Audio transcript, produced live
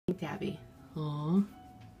Tabby. Aww.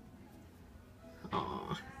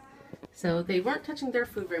 Aww. So they weren't touching their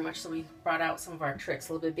food very much, so we brought out some of our tricks.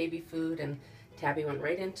 A little bit of baby food, and Tabby went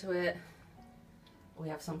right into it. We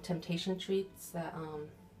have some temptation treats that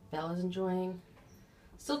Belle is enjoying.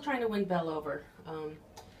 Still trying to win Belle over.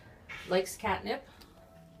 Likes catnip,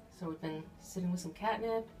 so we've been sitting with some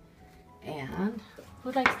catnip. And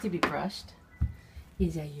who likes to be brushed?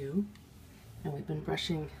 Is that you? And we've been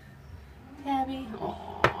brushing Tabby.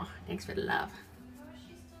 Oh, thanks for the love.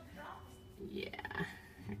 Yeah,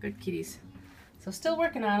 they're good kitties. So still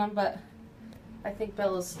working on them, but I think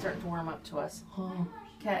Bella's starting to warm up to us. Oh,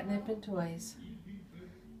 catnip and toys.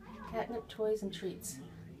 Catnip, toys, and treats.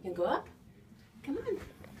 You can go up? Come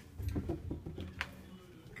on.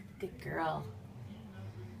 Good girl.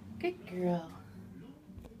 Good girl.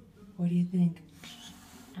 What do you think?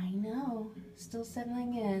 I know. Still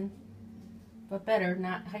settling in. But better,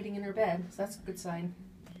 not hiding in her bed. So that's a good sign.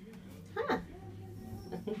 Huh.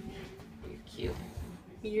 You're cute.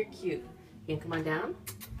 You're cute. You can come on down.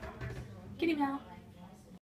 Kitty Belle.